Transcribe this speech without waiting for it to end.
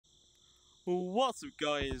What's up,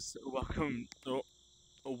 guys? Welcome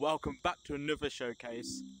back to another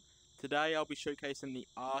showcase. Today I'll be showcasing the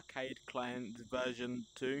arcade client version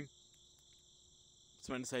 2. It's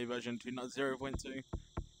meant to say version 2, not 0.2.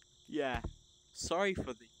 Yeah, sorry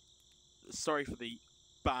for the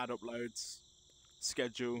bad uploads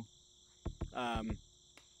schedule. I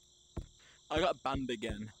got banned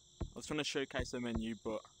again. I was trying to showcase the menu,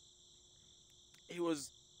 but it was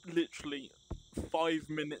literally 5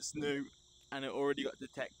 minutes new, and it already got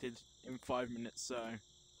detected in 5 minutes. So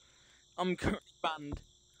I'm currently banned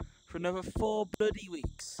for another 4 bloody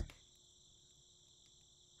weeks,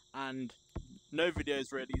 and no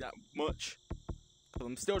videos really that much, because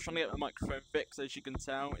I'm still trying to get my microphone fixed. As you can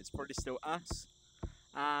tell, it's probably still ass,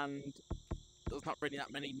 and there's not really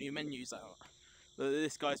that many new menus out. But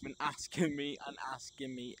this guy's been asking me and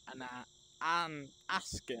asking me and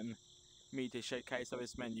asking me to showcase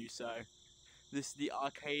this menu. So this is the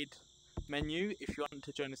arcade menu. If you want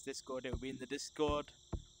to join this Discord, it will be in the Discord.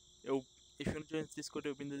 If you want to join this Discord, it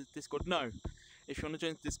will be in the Discord. No. If you want to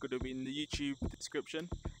join this Discord, it will be in the YouTube description.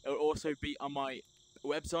 It will also be on my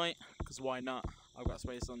website, because why not? I've got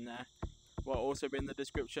space on there. It will also be in the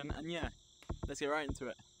description. And yeah, let's get right into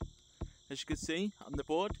it. As you can see on the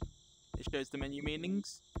board, it shows the menu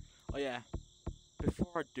meanings. Oh yeah, before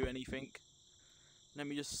I do anything, let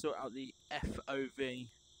me just sort out the FOV.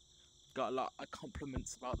 Got a lot of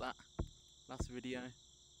compliments about that last video.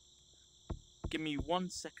 Give me 1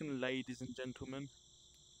 second, ladies and gentlemen.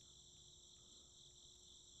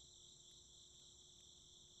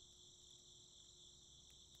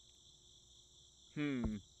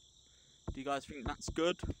 Do you guys think that's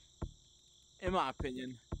good? In my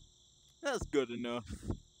opinion, that's good enough.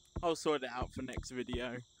 I'll sort it out for next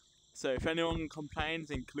video. So if anyone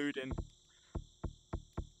complains, including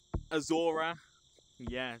Azora,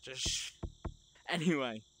 yeah, just shh.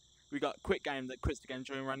 Anyway, we got quick game that quits the game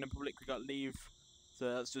during random public. We got leave,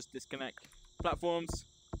 so that's just disconnect. Platforms,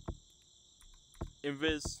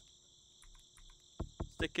 invis,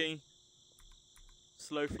 sticky,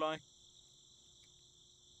 slow fly,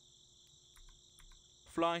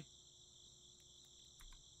 fly,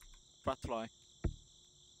 fat fly.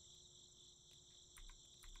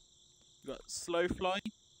 We got slow fly,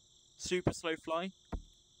 super slow fly.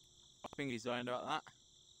 I think he's lying about that.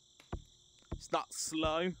 It's not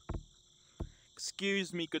slow.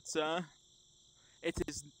 Excuse me, good sir. It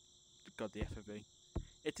is. God, the FOV.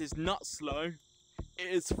 It is not slow. It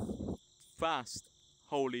is fast.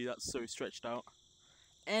 Holy, that's so stretched out.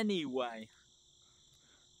 Anyway,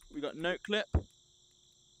 we got note clip.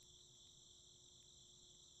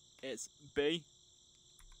 It's B.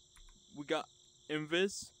 We got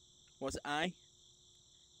invis. What's A?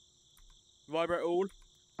 Vibrate all.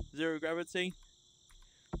 Zero gravity.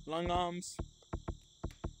 Long arms.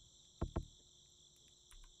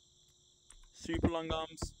 Super long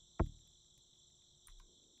arms.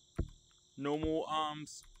 Normal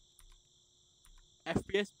arms.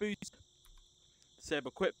 FPS boost.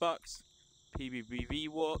 Disable quit box. PBBV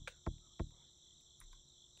walk.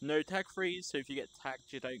 No tag freeze, so if you get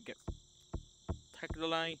tagged, you don't get tag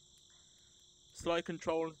delay. Slide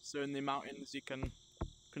control, so in the mountains you can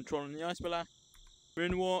control in the ice pillar.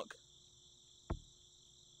 Moonwalk.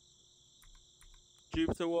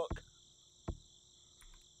 Jupiter walk.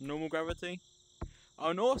 Normal gravity. Oh,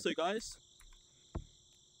 and also, guys,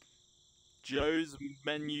 Joe's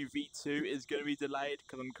menu V2 is going to be delayed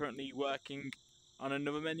because I'm currently working on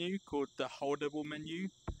another menu called the holdable menu.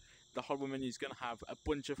 The holdable menu is going to have a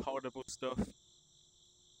bunch of holdable stuff.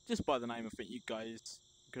 Just by the name, I think you guys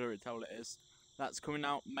can already tell what it is. That's coming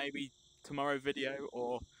out maybe tomorrow video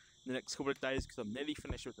or the next couple of days, because I'm nearly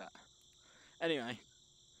finished with that. Anyway,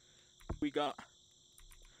 we got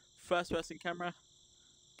first person camera.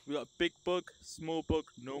 We got big bug, small bug,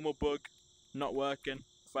 normal bug, not working,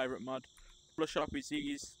 favourite mod. Flush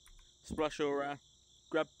RPGs, splash aura,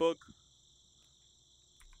 grab bug.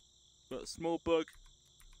 We got small bug,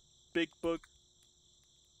 big bug,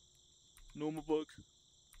 normal bug.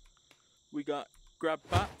 We got grab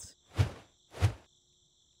bat.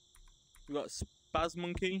 We got spaz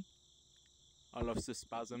monkey. I love the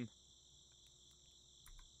spasm.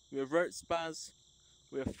 We have rote spaz.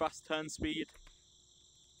 We have fast turn speed.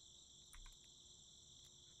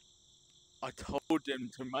 I told him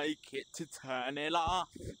to make it to turn it off.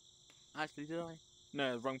 Actually, did I?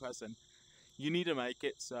 No, wrong person. You need to make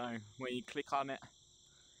it so when you click on it,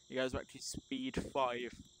 it goes back to speed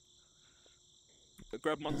 5. But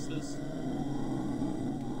grab monsters.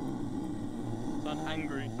 Sound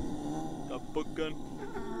angry. Got bug gun.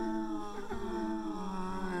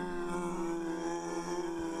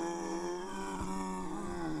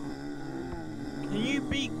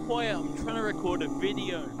 be quiet, I'm trying to record a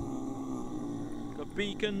video. Got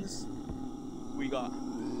beacons, we got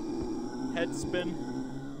head spin,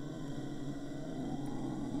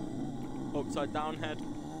 upside down head,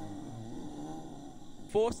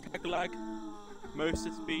 force tag lag, motor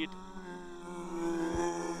speed,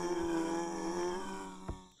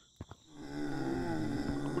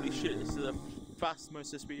 holy shit, this is a fast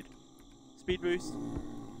motor speed, speed boost.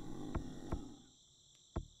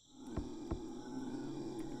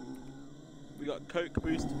 We got Coke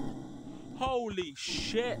boost. Holy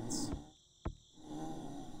shit!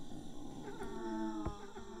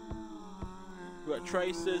 We got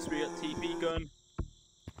tracers, we got TP gun.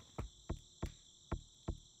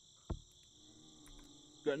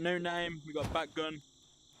 We got no name, we got back gun.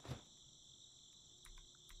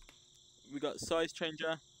 We got size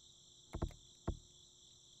changer.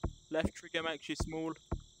 Left trigger makes you small.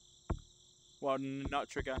 Well, not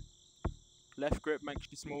trigger. Left grip makes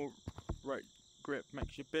you small. Right grip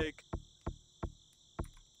makes you big.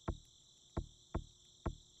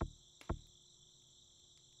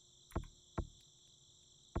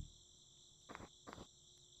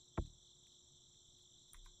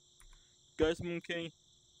 Ghost monkey.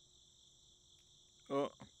 Oh.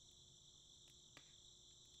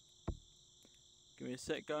 Give me a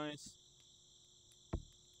sec, guys.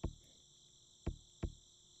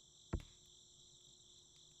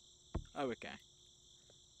 Oh, okay.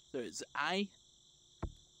 So it's A.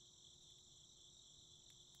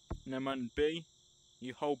 And then on B.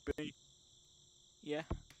 You hold B. Yeah.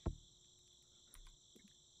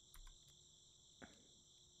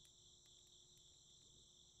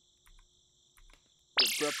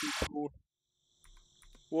 Grab people.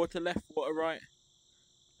 Water left, water right.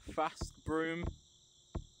 Fast broom.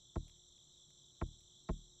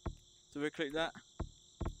 So we click that.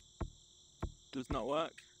 Does not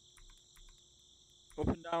work. Up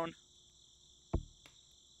and down.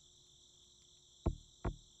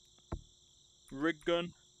 Rig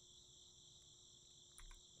gun.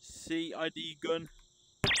 CID gun.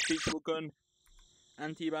 Feature gun.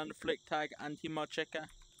 Anti-band flick tag. Anti-mod checker.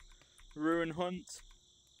 Ruin hunt.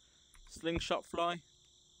 Slingshot fly.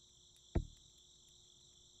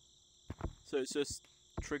 So it's just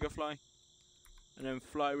trigger fly. And then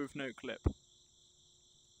fly with no clip.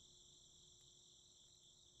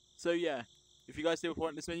 So yeah, if you guys still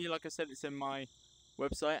want this menu, like I said, it's in my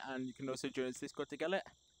website, and you can also join this Discord to get it.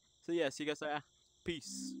 So yeah, see you guys later.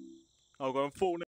 Peace. Oh, I'm falling.